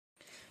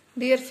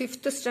Dear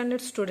 5th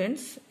standard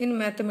students, in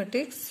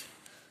mathematics,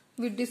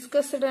 we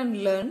discussed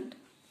and learned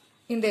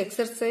in the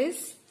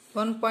exercise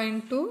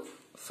 1.2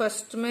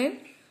 first main,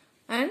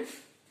 and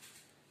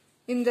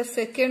in the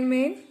second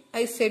main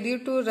I said you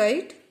to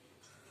write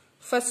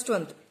first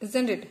one,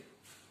 isn't it?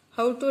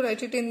 How to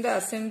write it in the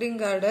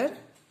ascending order,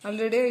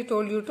 already I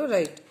told you to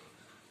write.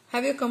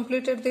 Have you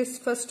completed this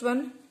first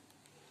one?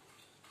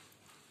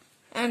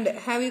 And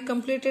have you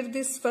completed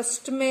this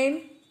first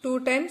main 2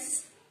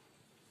 times?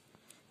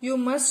 You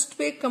must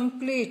be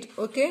complete,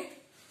 okay?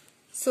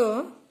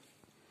 So,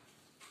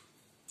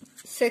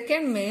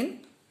 second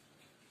main,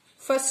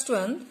 first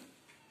one,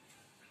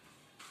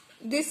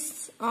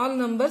 this all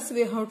numbers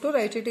we have to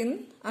write it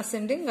in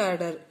ascending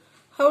order.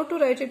 How to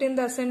write it in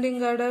the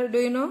ascending order, do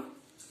you know?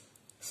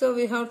 So,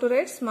 we have to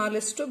write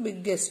smallest to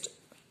biggest.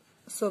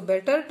 So,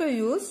 better to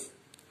use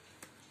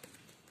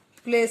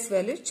place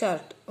value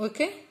chart,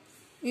 okay?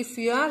 If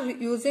you are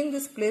using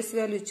this place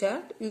value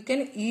chart, you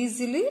can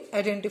easily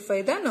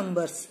identify the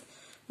numbers.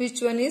 Which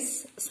one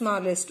is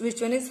smallest, which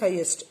one is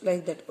highest,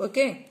 like that,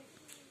 okay?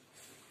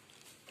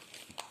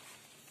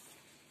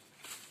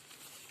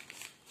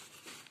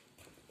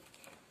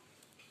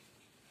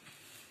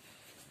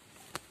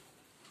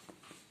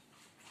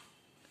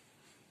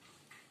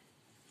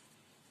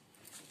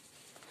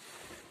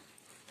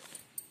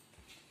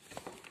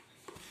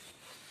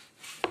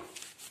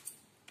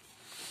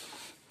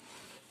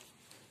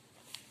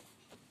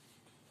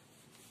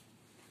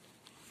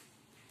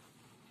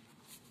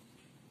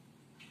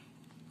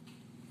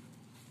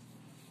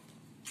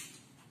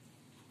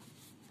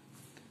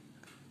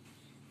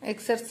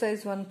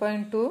 Exercise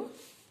 1.2,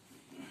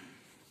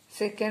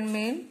 second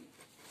main,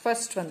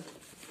 first one.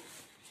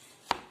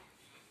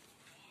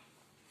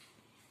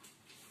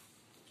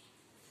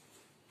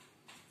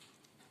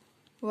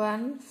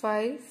 One,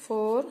 5,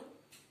 4,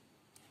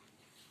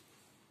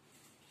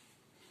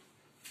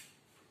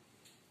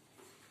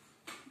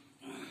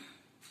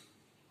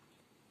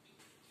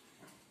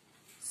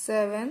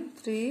 7,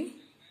 3,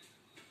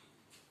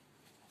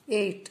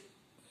 8.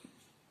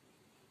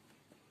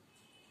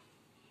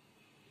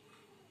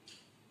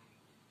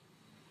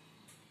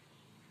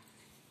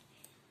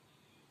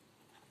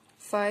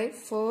 Five,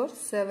 4,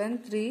 7,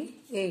 3,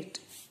 8.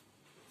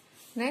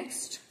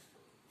 Next,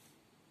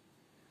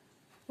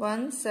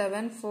 1,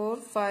 7, 4,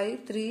 5,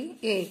 3,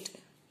 8.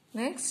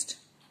 Next,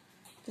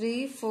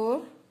 3,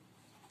 4,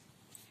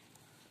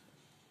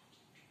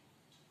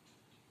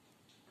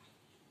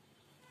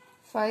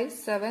 5,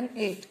 7,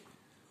 8.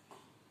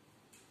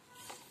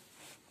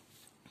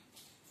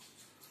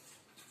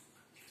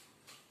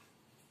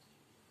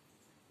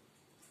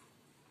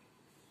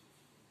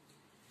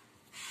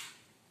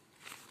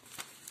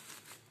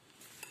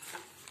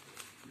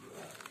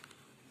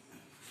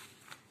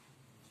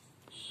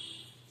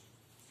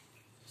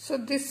 So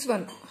this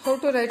one, how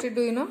to write it,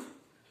 do you know?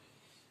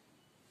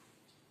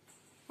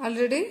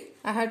 Already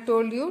I had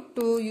told you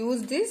to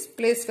use this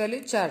place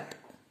value chart.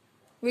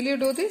 Will you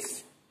do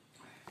this?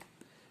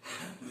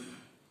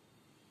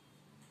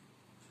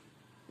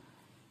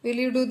 Will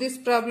you do this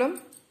problem?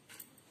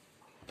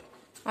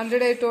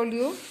 Already I told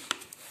you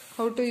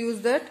how to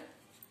use that.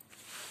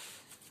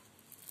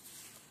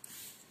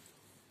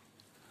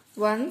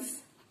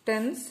 Ones,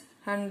 tens,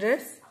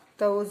 hundreds,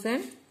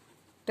 thousand,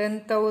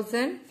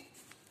 10,000,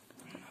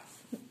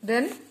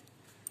 then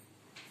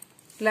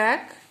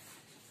lakh,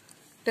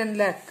 10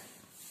 lakh.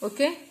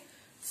 Okay.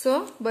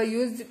 So by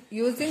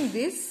using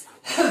this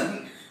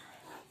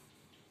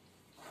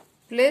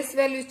place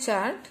value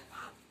chart,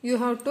 you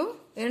have to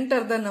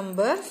enter the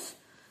numbers,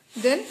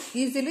 then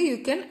easily you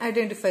can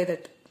identify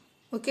that.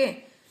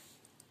 Okay.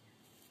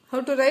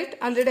 How to write?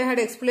 Already I had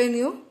explained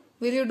you.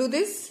 Will you do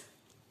this?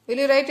 Will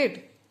you write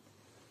it?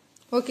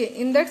 Okay.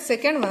 In that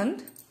second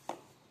one,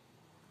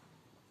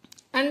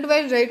 and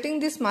while writing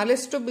the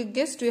smallest to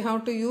biggest, we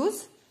have to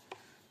use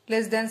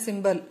less than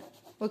symbol.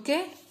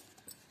 Okay.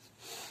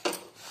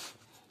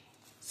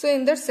 So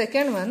in that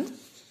second one,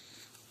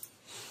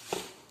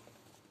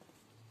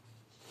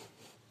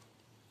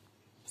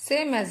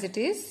 same as it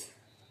is.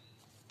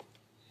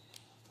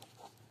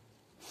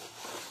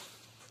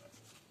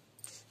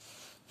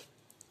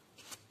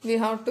 We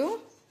have to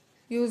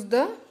use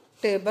the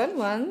table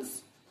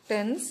ones,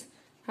 tens,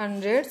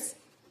 hundreds,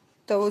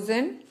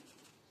 thousand,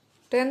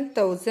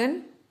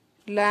 10,000,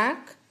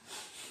 lakh,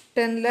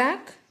 10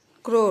 lakh,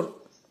 crore.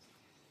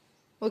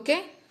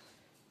 Okay.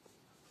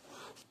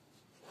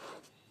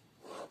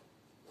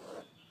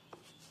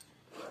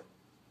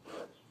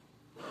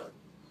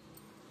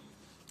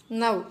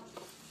 Now,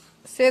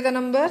 say the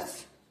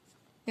numbers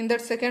in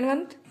that second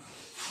one.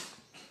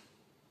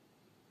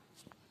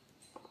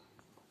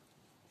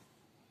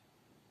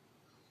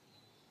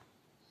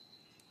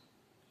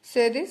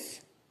 Say this.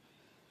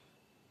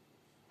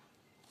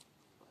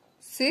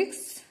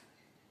 6.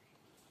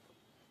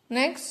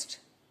 Next,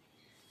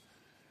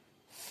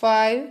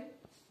 5,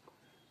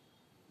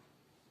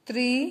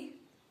 3,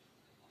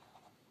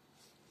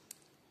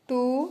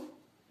 2,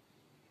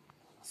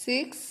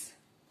 6,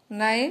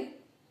 9,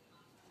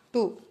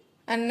 2.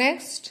 And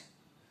next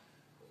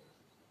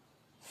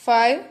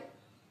 5,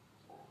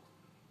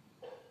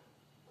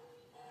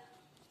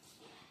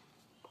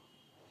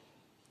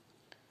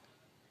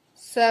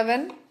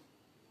 7,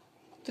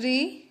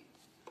 3,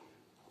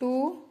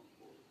 2,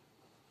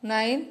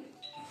 9,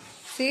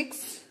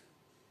 6,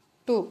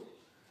 2.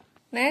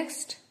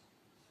 Next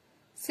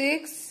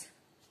 6,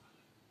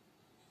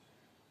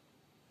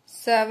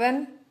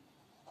 7,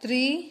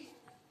 3,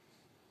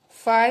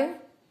 5,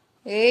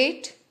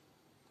 8,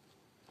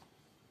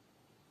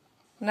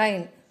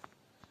 9.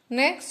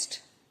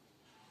 Next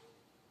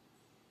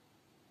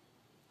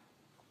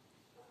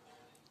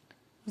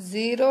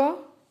 0,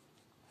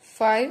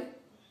 5,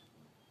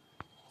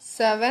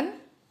 7,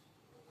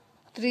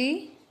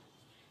 3,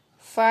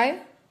 5,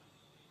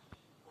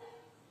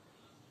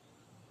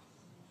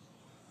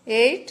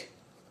 8,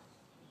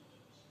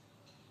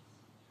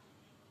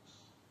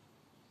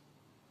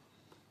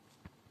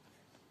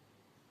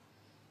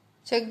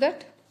 check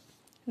that.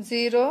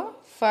 0,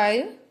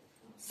 5,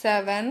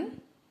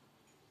 7,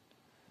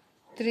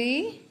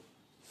 3,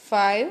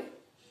 5,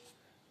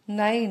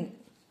 9.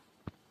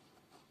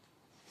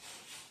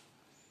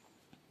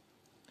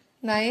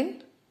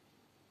 9,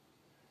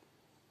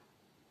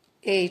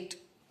 8.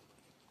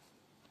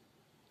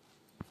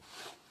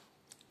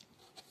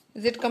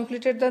 Is it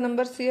completed the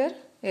numbers here?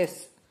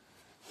 Yes.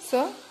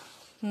 So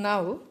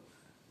now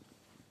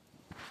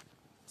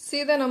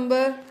see the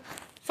number.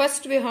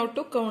 First we have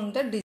to count the digits.